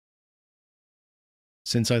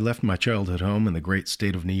Since I left my childhood home in the great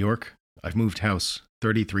state of New York, I've moved house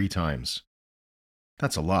 33 times.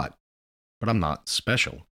 That's a lot, but I'm not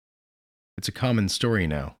special. It's a common story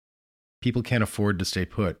now. People can't afford to stay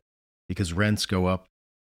put because rents go up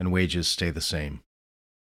and wages stay the same.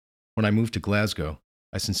 When I moved to Glasgow,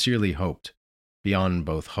 I sincerely hoped, beyond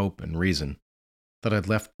both hope and reason, that I'd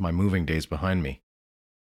left my moving days behind me.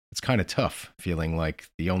 It's kind of tough feeling like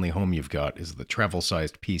the only home you've got is the travel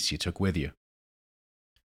sized piece you took with you.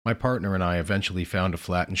 My partner and I eventually found a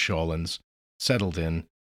flat in Shawlands, settled in,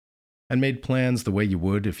 and made plans the way you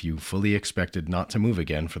would if you fully expected not to move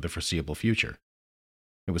again for the foreseeable future.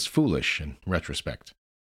 It was foolish in retrospect.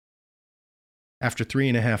 After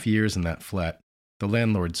 3.5 years in that flat, the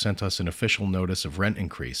landlord sent us an official notice of rent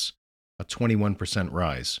increase, a 21%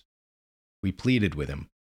 rise. We pleaded with him,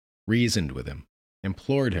 reasoned with him,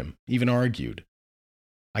 implored him, even argued.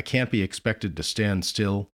 I can't be expected to stand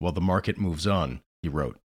still while the market moves on, he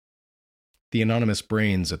wrote. The anonymous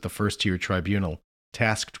brains at the first-tier tribunal,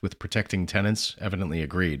 tasked with protecting tenants, evidently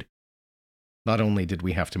agreed. Not only did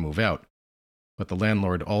we have to move out, but the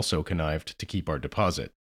landlord also connived to keep our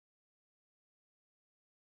deposit.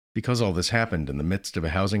 Because all this happened in the midst of a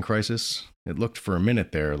housing crisis, it looked for a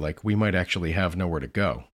minute there like we might actually have nowhere to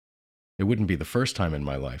go. It wouldn't be the first time in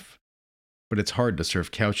my life, but it's hard to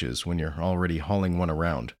serve couches when you're already hauling one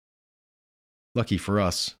around. Lucky for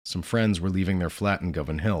us, some friends were leaving their flat in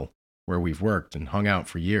Govan Hill, where we've worked and hung out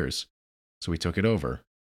for years, so we took it over.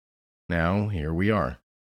 Now, here we are.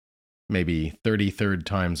 Maybe 33rd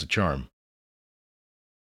time's a charm.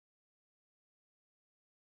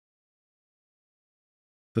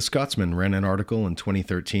 The Scotsman ran an article in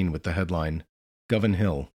 2013 with the headline, Govan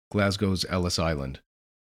Hill, Glasgow's Ellis Island.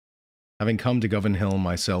 Having come to Govan Hill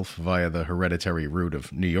myself via the hereditary route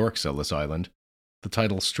of New York's Ellis Island, the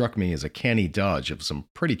title struck me as a canny dodge of some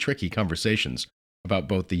pretty tricky conversations about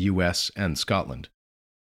both the US and Scotland.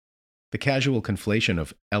 The casual conflation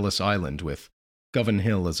of Ellis Island with Govan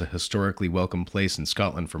Hill as a historically welcome place in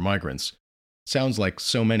Scotland for migrants sounds like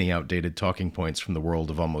so many outdated talking points from the world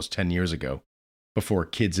of almost 10 years ago, before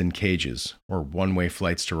kids in cages or one-way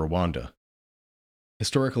flights to Rwanda.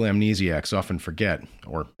 Historical amnesiacs often forget,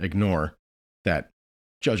 or ignore, that,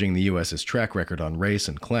 judging the US's track record on race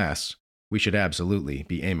and class, we should absolutely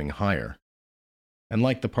be aiming higher. And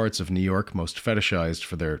like the parts of New York most fetishized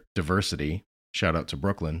for their diversity, shout out to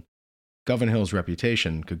Brooklyn, Govan Hill's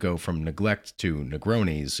reputation could go from neglect to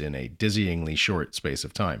Negronis in a dizzyingly short space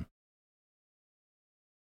of time.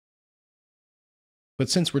 But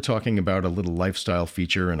since we're talking about a little lifestyle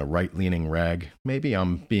feature in a right-leaning rag, maybe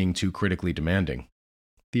I'm being too critically demanding.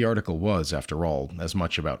 The article was, after all, as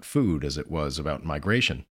much about food as it was about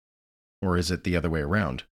migration. Or is it the other way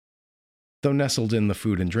around? Though nestled in the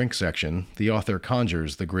food and drink section, the author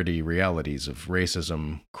conjures the gritty realities of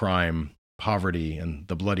racism, crime, poverty, and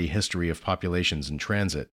the bloody history of populations in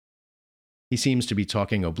transit. He seems to be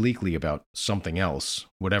talking obliquely about something else,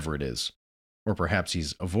 whatever it is. Or perhaps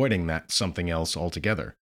he's avoiding that something else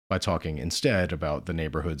altogether, by talking instead about the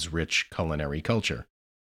neighborhood's rich culinary culture.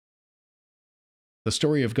 The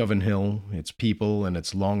story of Govan Hill, its people, and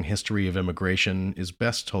its long history of immigration is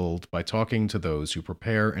best told by talking to those who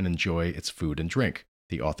prepare and enjoy its food and drink,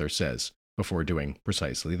 the author says, before doing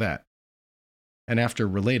precisely that. And after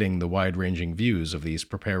relating the wide-ranging views of these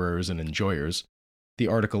preparers and enjoyers, the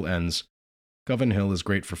article ends, Govan Hill is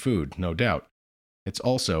great for food, no doubt. It's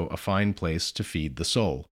also a fine place to feed the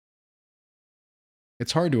soul.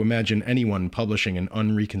 It's hard to imagine anyone publishing an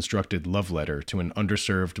unreconstructed love letter to an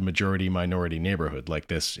underserved majority-minority neighborhood like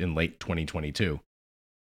this in late 2022.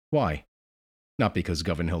 Why? Not because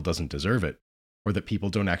Govan Hill doesn't deserve it, or that people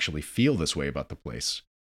don't actually feel this way about the place,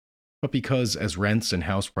 but because as rents and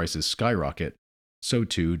house prices skyrocket, so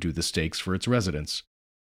too do the stakes for its residents.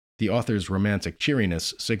 The author's romantic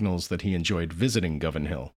cheeriness signals that he enjoyed visiting Govan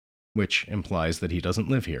Hill, which implies that he doesn't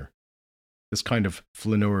live here. This kind of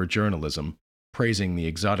flaneur journalism, praising the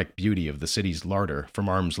exotic beauty of the city's larder from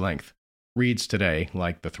arm's length, reads today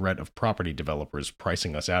like the threat of property developers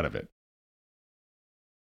pricing us out of it.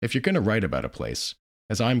 If you're going to write about a place,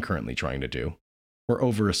 as I'm currently trying to do, where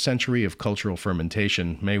over a century of cultural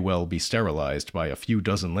fermentation may well be sterilized by a few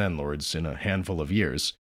dozen landlords in a handful of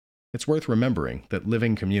years, it's worth remembering that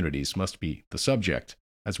living communities must be the subject,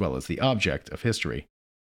 as well as the object, of history.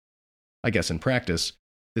 I guess in practice,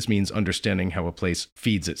 this means understanding how a place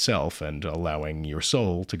feeds itself and allowing your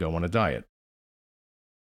soul to go on a diet.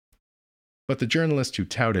 But the journalist who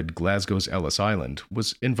touted Glasgow's Ellis Island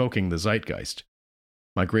was invoking the zeitgeist.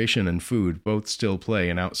 Migration and food both still play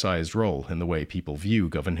an outsized role in the way people view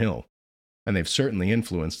Govan Hill, and they've certainly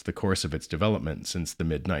influenced the course of its development since the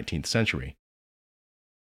mid-19th century.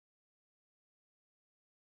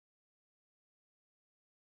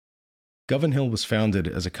 Govan Hill was founded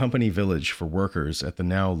as a company village for workers at the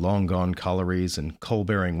now long-gone collieries and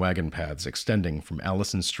coal-bearing wagon paths extending from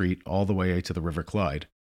Allison Street all the way to the River Clyde.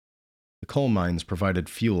 The coal mines provided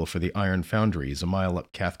fuel for the iron foundries a mile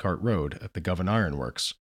up Cathcart Road at the Govan Iron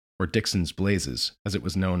Works, or Dixon's Blazes, as it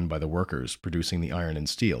was known by the workers producing the iron and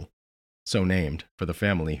steel, so named for the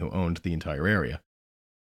family who owned the entire area.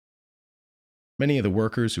 Many of the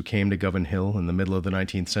workers who came to Govan Hill in the middle of the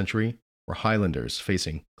 19th century were Highlanders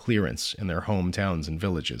facing clearance in their hometowns and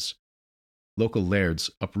villages. Local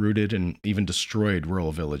lairds uprooted and even destroyed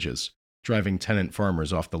rural villages, driving tenant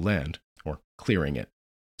farmers off the land, or clearing it,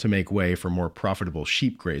 to make way for more profitable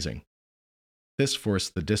sheep grazing. This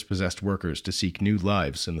forced the dispossessed workers to seek new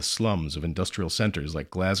lives in the slums of industrial centers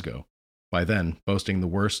like Glasgow, by then boasting the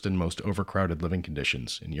worst and most overcrowded living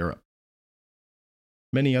conditions in Europe.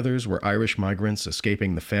 Many others were Irish migrants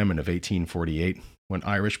escaping the famine of 1848, when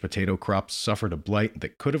Irish potato crops suffered a blight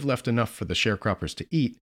that could have left enough for the sharecroppers to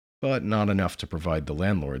eat, but not enough to provide the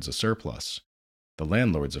landlords a surplus. The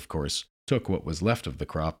landlords, of course, took what was left of the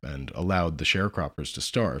crop and allowed the sharecroppers to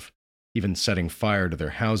starve, even setting fire to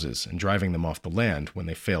their houses and driving them off the land when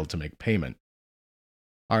they failed to make payment.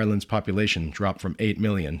 Ireland's population dropped from 8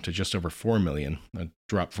 million to just over 4 million, a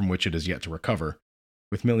drop from which it is yet to recover,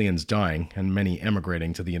 with millions dying and many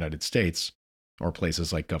emigrating to the United States, or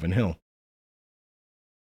places like Govan Hill.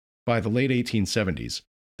 By the late 1870s,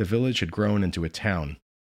 the village had grown into a town.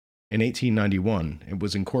 In 1891, it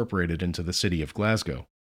was incorporated into the city of Glasgow.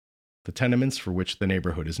 The tenements for which the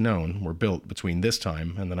neighborhood is known were built between this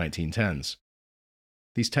time and the 1910s.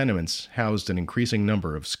 These tenements housed an increasing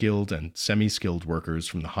number of skilled and semi-skilled workers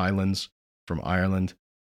from the Highlands, from Ireland,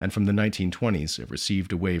 and from the 1920s it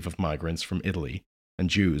received a wave of migrants from Italy and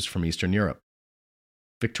Jews from Eastern Europe.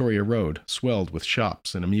 Victoria Road swelled with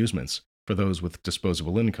shops and amusements for those with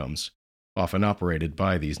disposable incomes, often operated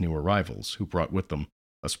by these new arrivals who brought with them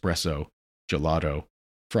espresso, gelato,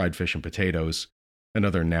 fried fish and potatoes, and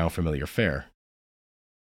other now familiar fare.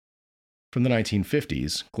 From the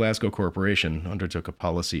 1950s, Glasgow Corporation undertook a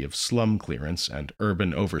policy of slum clearance and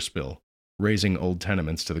urban overspill, razing old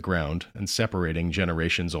tenements to the ground and separating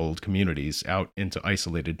generations-old communities out into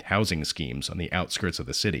isolated housing schemes on the outskirts of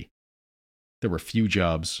the city. There were few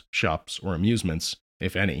jobs, shops, or amusements,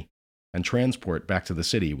 if any, and transport back to the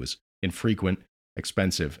city was infrequent,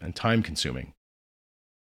 expensive, and time-consuming.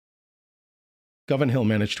 Govan Hill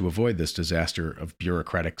managed to avoid this disaster of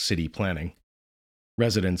bureaucratic city planning.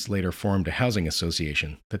 Residents later formed a housing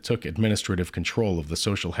association that took administrative control of the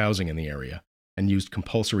social housing in the area and used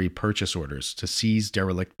compulsory purchase orders to seize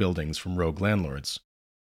derelict buildings from rogue landlords.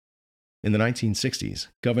 In the 1960s,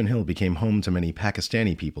 Govan Hill became home to many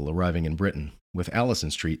Pakistani people arriving in Britain, with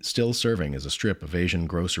Allison Street still serving as a strip of Asian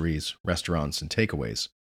groceries, restaurants, and takeaways.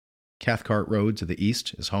 Cathcart Road to the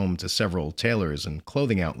east is home to several tailors and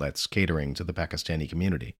clothing outlets catering to the Pakistani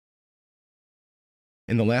community.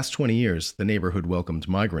 In the last 20 years, the neighborhood welcomed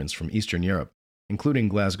migrants from Eastern Europe, including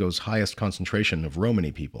Glasgow's highest concentration of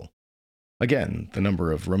Romani people. Again, the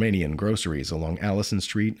number of Romanian groceries along Allison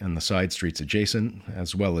Street and the side streets adjacent,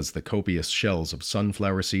 as well as the copious shells of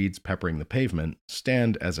sunflower seeds peppering the pavement,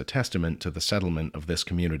 stand as a testament to the settlement of this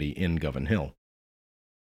community in Govan Hill.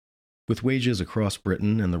 With wages across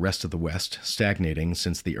Britain and the rest of the West stagnating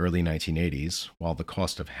since the early 1980s, while the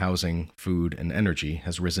cost of housing, food, and energy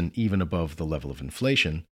has risen even above the level of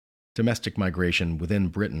inflation, domestic migration within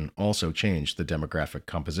Britain also changed the demographic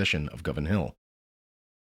composition of Govan Hill.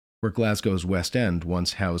 Where Glasgow's West End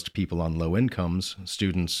once housed people on low incomes,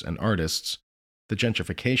 students, and artists, the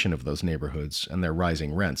gentrification of those neighborhoods and their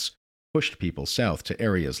rising rents pushed people south to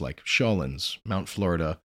areas like Shawlands, Mount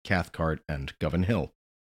Florida, Cathcart, and Govan Hill.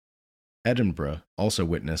 Edinburgh also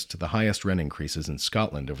witnessed the highest rent increases in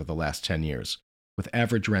Scotland over the last 10 years, with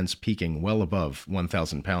average rents peaking well above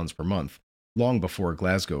 £1,000 per month, long before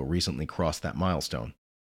Glasgow recently crossed that milestone.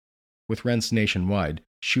 With rents nationwide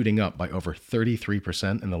shooting up by over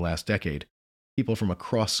 33% in the last decade, people from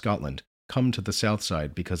across Scotland come to the South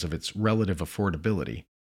Side because of its relative affordability,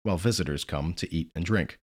 while visitors come to eat and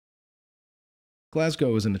drink.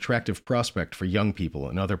 Glasgow is an attractive prospect for young people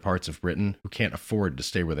in other parts of Britain who can't afford to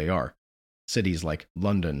stay where they are. Cities like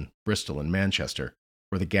London, Bristol, and Manchester,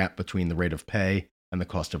 where the gap between the rate of pay and the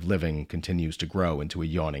cost of living continues to grow into a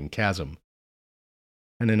yawning chasm.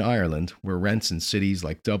 And in Ireland, where rents in cities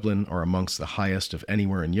like Dublin are amongst the highest of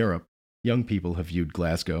anywhere in Europe, young people have viewed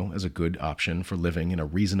Glasgow as a good option for living in a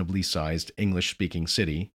reasonably sized English-speaking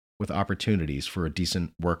city with opportunities for a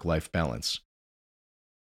decent work-life balance.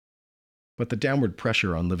 But the downward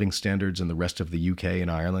pressure on living standards in the rest of the UK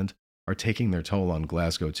and Ireland are taking their toll on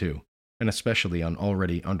Glasgow too, and especially on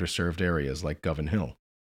already underserved areas like Govan Hill.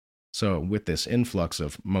 So, with this influx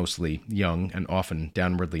of mostly young and often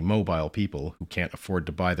downwardly mobile people who can't afford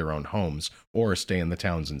to buy their own homes or stay in the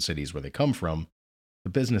towns and cities where they come from, the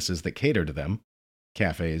businesses that cater to them,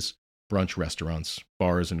 cafes, brunch restaurants,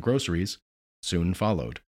 bars, and groceries, soon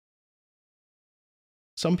followed.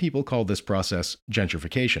 Some people call this process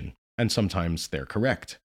gentrification, and sometimes they're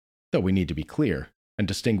correct. Though we need to be clear and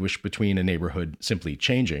distinguish between a neighborhood simply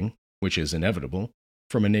changing, which is inevitable,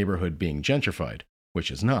 from a neighborhood being gentrified, which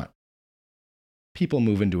is not. People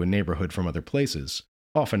move into a neighborhood from other places,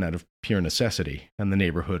 often out of pure necessity, and the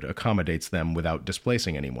neighborhood accommodates them without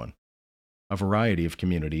displacing anyone. A variety of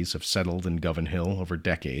communities have settled in Govan Hill over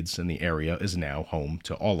decades, and the area is now home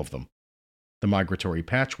to all of them. The migratory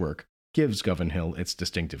patchwork gives Govan Hill its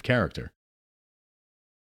distinctive character.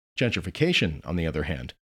 Gentrification, on the other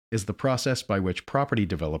hand, is the process by which property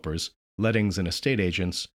developers, lettings and estate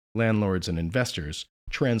agents, landlords and investors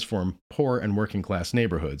transform poor and working class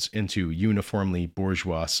neighborhoods into uniformly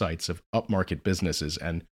bourgeois sites of upmarket businesses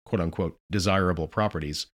and quote-unquote desirable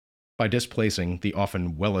properties by displacing the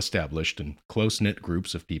often well-established and close-knit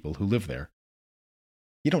groups of people who live there.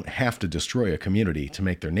 You don't have to destroy a community to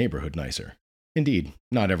make their neighborhood nicer. Indeed,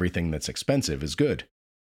 not everything that's expensive is good.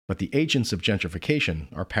 But the agents of gentrification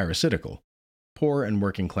are parasitical. Poor and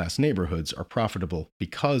working class neighborhoods are profitable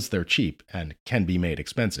because they're cheap and can be made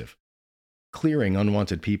expensive. Clearing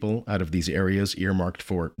unwanted people out of these areas earmarked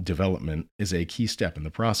for development is a key step in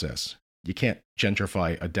the process. You can't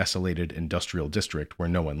gentrify a desolated industrial district where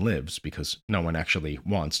no one lives because no one actually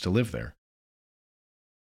wants to live there.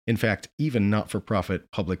 In fact, even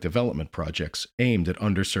not-for-profit public development projects aimed at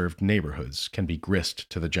underserved neighborhoods can be grist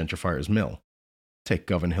to the gentrifier's mill. Take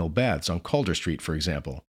Govan Hill Baths on Calder Street, for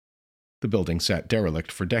example. The building sat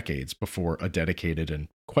derelict for decades before a dedicated and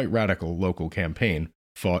quite radical local campaign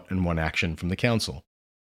fought and won action from the council.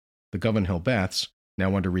 The Govan Hill Baths,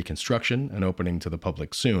 now under reconstruction and opening to the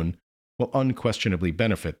public soon, will unquestionably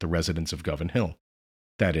benefit the residents of Govan Hill.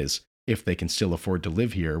 That is, if they can still afford to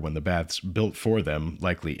live here when the baths built for them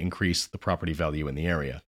likely increase the property value in the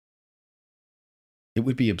area. It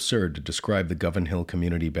would be absurd to describe the Govan Hill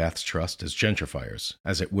Community Baths Trust as gentrifiers,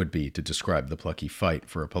 as it would be to describe the plucky fight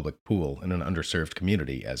for a public pool in an underserved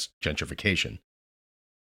community as gentrification.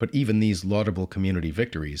 But even these laudable community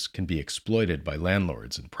victories can be exploited by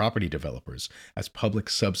landlords and property developers as public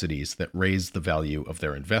subsidies that raise the value of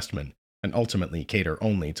their investment and ultimately cater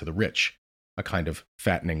only to the rich, a kind of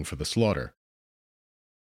fattening for the slaughter.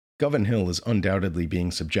 Govan Hill is undoubtedly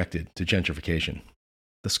being subjected to gentrification.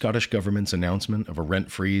 The Scottish Government's announcement of a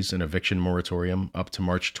rent freeze and eviction moratorium up to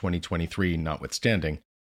March 2023 notwithstanding,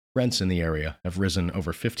 rents in the area have risen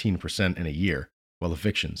over 15% in a year, while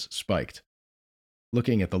evictions spiked.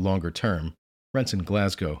 Looking at the longer term, rents in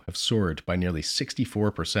Glasgow have soared by nearly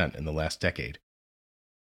 64% in the last decade.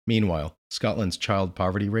 Meanwhile, Scotland's child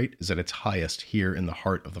poverty rate is at its highest here in the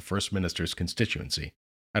heart of the First Minister's constituency,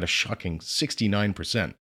 at a shocking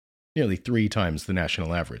 69%, nearly 3 times the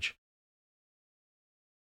national average.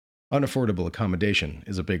 Unaffordable accommodation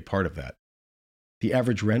is a big part of that. The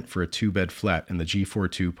average rent for a 2-bed flat in the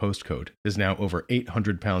G42 postcode is now over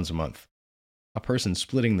 £800 a month. A person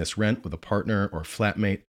splitting this rent with a partner or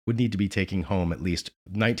flatmate would need to be taking home at least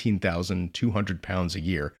 £19,200 a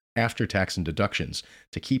year after tax and deductions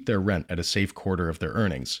to keep their rent at a safe quarter of their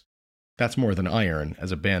earnings. That's more than I earn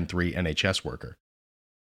as a Band 3 NHS worker.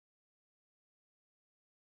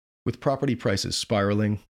 With property prices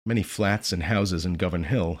spiraling, many flats and houses in Govan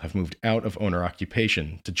Hill have moved out of owner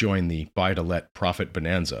occupation to join the buy-to-let profit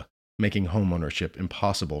bonanza, making homeownership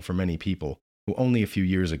impossible for many people who only a few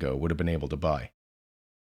years ago would have been able to buy.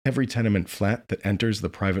 Every tenement flat that enters the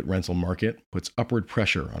private rental market puts upward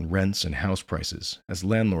pressure on rents and house prices as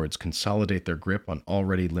landlords consolidate their grip on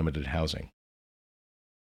already limited housing.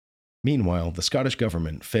 Meanwhile, the Scottish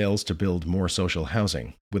Government fails to build more social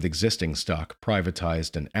housing, with existing stock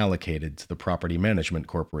privatized and allocated to the property management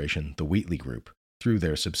corporation, the Wheatley Group, through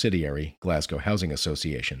their subsidiary, Glasgow Housing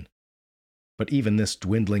Association. But even this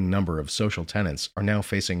dwindling number of social tenants are now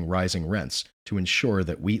facing rising rents to ensure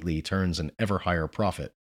that Wheatley turns an ever higher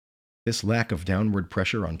profit. This lack of downward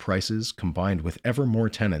pressure on prices, combined with ever more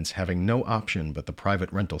tenants having no option but the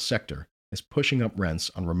private rental sector, is pushing up rents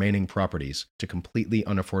on remaining properties to completely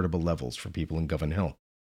unaffordable levels for people in Govan Hill.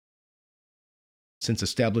 Since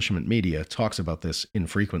establishment media talks about this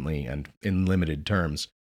infrequently and in limited terms,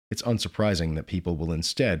 it's unsurprising that people will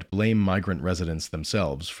instead blame migrant residents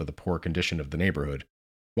themselves for the poor condition of the neighborhood,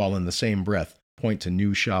 while in the same breath point to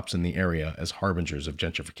new shops in the area as harbingers of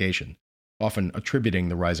gentrification, often attributing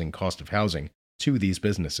the rising cost of housing to these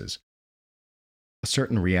businesses. A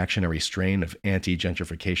certain reactionary strain of anti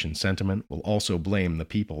gentrification sentiment will also blame the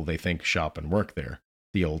people they think shop and work there,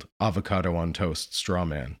 the old avocado on toast straw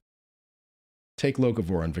man. Take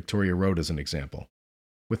Locavore on Victoria Road as an example.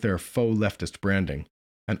 With their faux leftist branding,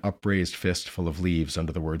 an upraised fist full of leaves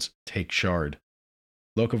under the words Take Shard,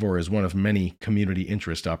 Locavore is one of many community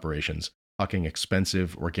interest operations hawking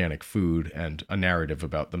expensive organic food and a narrative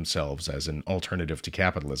about themselves as an alternative to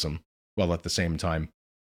capitalism, while at the same time,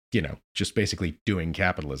 just basically doing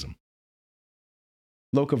capitalism.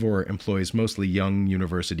 Locavore employs mostly young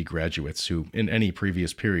university graduates who, in any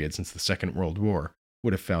previous period since the Second World War,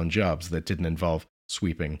 would have found jobs that didn't involve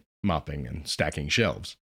sweeping, mopping, and stacking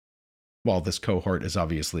shelves. While this cohort is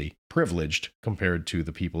obviously privileged compared to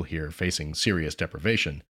the people here facing serious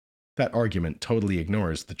deprivation, that argument totally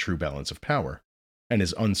ignores the true balance of power, and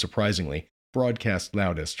is unsurprisingly broadcast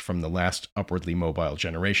loudest from the last upwardly mobile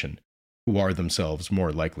generation, who are themselves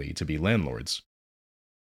more likely to be landlords.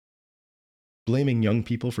 Blaming young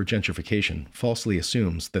people for gentrification falsely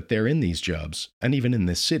assumes that they're in these jobs, and even in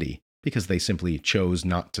this city, because they simply chose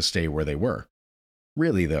not to stay where they were.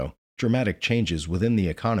 Really, though, dramatic changes within the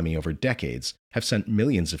economy over decades have sent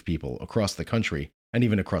millions of people across the country and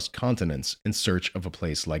even across continents in search of a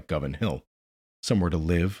place like Govan Hill. Somewhere to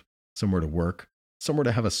live, somewhere to work, somewhere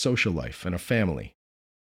to have a social life and a family.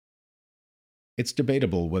 It's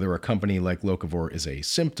debatable whether a company like Locavore is a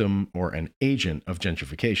symptom or an agent of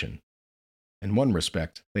gentrification. In one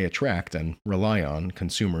respect, they attract and rely on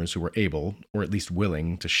consumers who are able, or at least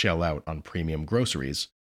willing, to shell out on premium groceries,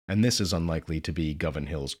 and this is unlikely to be Govan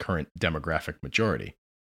Hill's current demographic majority.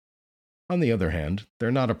 On the other hand,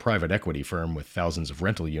 they're not a private equity firm with thousands of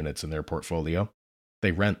rental units in their portfolio.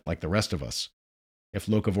 They rent like the rest of us. If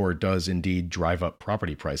Locavore does indeed drive up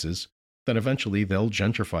property prices, then eventually they'll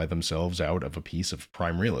gentrify themselves out of a piece of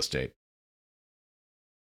prime real estate.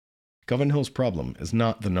 Govan Hill's problem is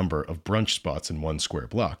not the number of brunch spots in one square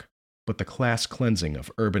block, but the class cleansing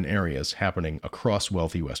of urban areas happening across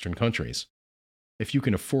wealthy Western countries. If you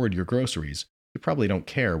can afford your groceries, you probably don't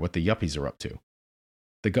care what the yuppies are up to.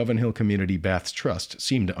 The Govan Hill Community Baths Trust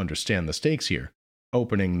seemed to understand the stakes here,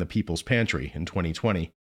 opening the People's Pantry in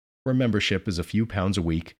 2020, where membership is a few pounds a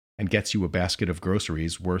week and gets you a basket of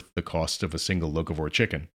groceries worth the cost of a single Locavore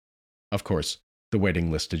chicken. Of course, the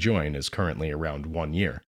waiting list to join is currently around 1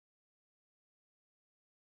 year.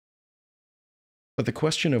 But the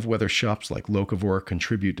question of whether shops like Locavore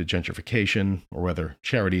contribute to gentrification, or whether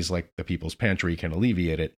charities like the People's Pantry can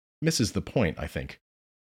alleviate it, misses the point, I think.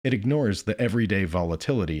 It ignores the everyday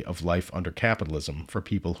volatility of life under capitalism for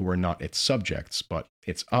people who are not its subjects, but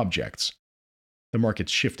its objects. The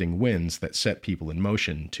market's shifting winds that set people in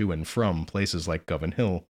motion to and from places like Govan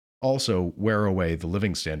Hill also wear away the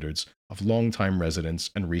living standards of longtime residents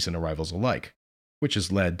and recent arrivals alike, which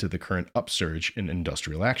has led to the current upsurge in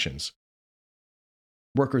industrial actions.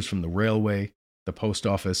 Workers from the railway, the post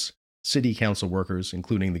office, city council workers,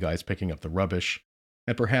 including the guys picking up the rubbish,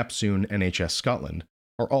 and perhaps soon NHS Scotland,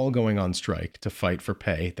 are all going on strike to fight for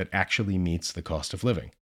pay that actually meets the cost of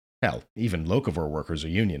living. Hell, even Locavore workers are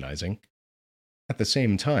unionizing. At the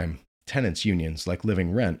same time, tenants' unions like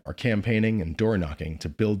Living Rent are campaigning and door-knocking to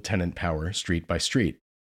build tenant power street by street.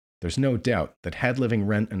 There's no doubt that had Living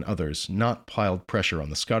Rent and others not piled pressure on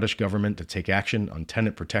the Scottish government to take action on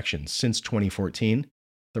tenant protection since 2014,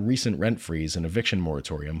 the recent rent freeze and eviction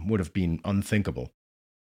moratorium would have been unthinkable.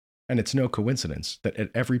 And it's no coincidence that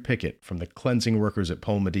at every picket, from the cleansing workers at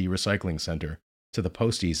Polmadie Recycling Centre to the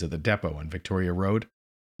posties at the depot on Victoria Road,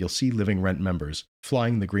 you'll see Living Rent members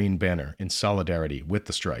flying the green banner in solidarity with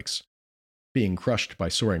the strikes. Being crushed by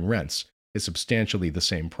soaring rents is substantially the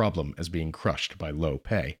same problem as being crushed by low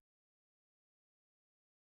pay.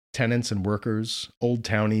 Tenants and workers, old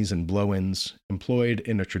townies and blow-ins, employed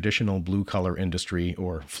in a traditional blue-collar industry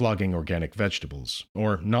or flogging organic vegetables,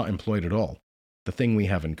 or not employed at all, the thing we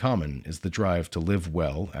have in common is the drive to live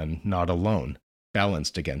well and not alone,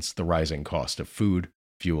 balanced against the rising cost of food,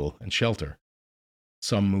 fuel, and shelter.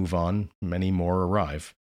 Some move on, many more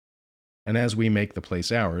arrive. And as we make the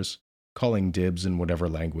place ours, calling dibs in whatever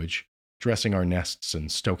language, dressing our nests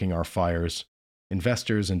and stoking our fires,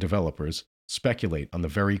 investors and developers speculate on the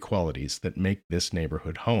very qualities that make this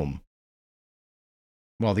neighborhood home.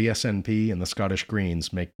 While the SNP and the Scottish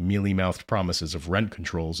Greens make mealy-mouthed promises of rent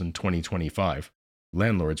controls in 2025,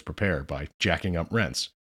 landlords prepare by jacking up rents.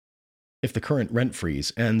 If the current rent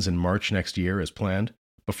freeze ends in March next year as planned,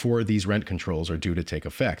 before these rent controls are due to take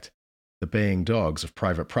effect, the baying dogs of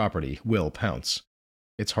private property will pounce.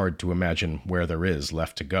 It's hard to imagine where there is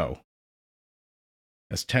left to go.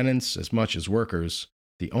 As tenants, as much as workers,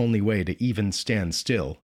 the only way to even stand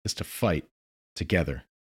still is to fight together.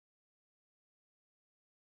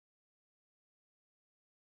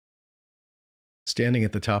 Standing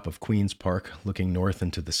at the top of Queen's Park, looking north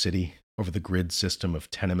into the city, over the grid system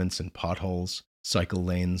of tenements and potholes, cycle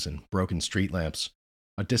lanes, and broken street lamps,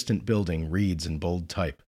 a distant building reads in bold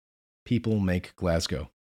type, "People make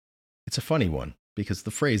Glasgow." It's a funny one, because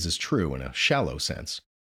the phrase is true in a shallow sense.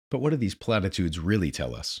 But what do these platitudes really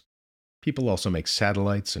tell us? People also make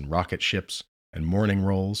satellites and rocket ships, and morning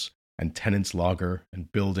rolls, and tenants' lager,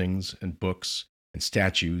 and buildings, and books, and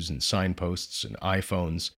statues, and signposts, and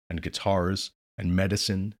iPhones, and guitars, and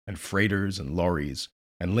medicine, and freighters, and lorries,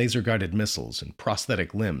 and laser-guided missiles, and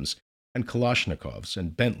prosthetic limbs, and Kalashnikovs,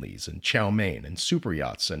 and Bentleys, and chow mein, and super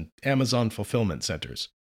yachts, and Amazon fulfillment centers.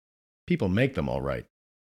 People make them all right,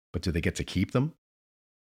 but do they get to keep them?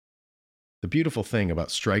 The beautiful thing about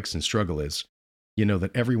strikes and struggle is, you know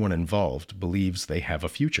that everyone involved believes they have a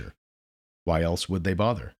future. Why else would they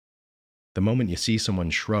bother? The moment you see someone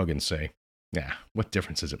shrug and say, what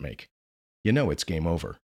difference does it make? You know it's game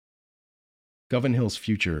over. Gov Hill's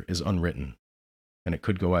future is unwritten, and it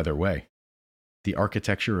could go either way. The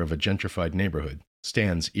architecture of a gentrified neighborhood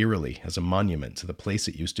stands eerily as a monument to the place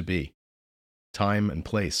it used to be. Time and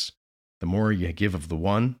place. The more you give of the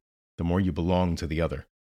one, the more you belong to the other.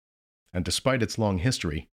 And despite its long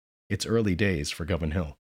history, it's early days for Gov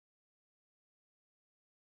Hill.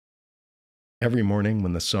 Every morning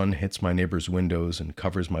when the sun hits my neighbor's windows and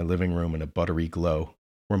covers my living room in a buttery glow,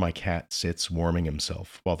 where my cat sits warming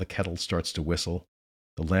himself while the kettle starts to whistle,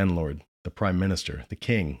 the landlord, the prime minister, the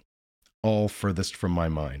king, all furthest from my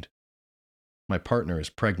mind. My partner is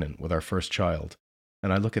pregnant with our first child,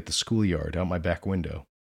 and I look at the schoolyard out my back window,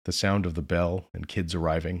 the sound of the bell and kids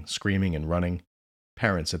arriving, screaming and running,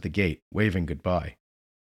 parents at the gate waving goodbye.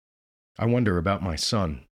 I wonder about my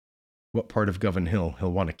son, what part of Gov Hill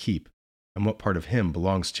he'll want to keep, and what part of him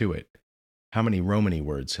belongs to it, how many Romany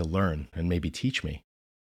words he'll learn and maybe teach me,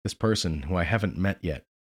 this person who I haven't met yet,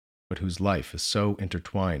 but whose life is so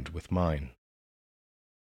intertwined with mine.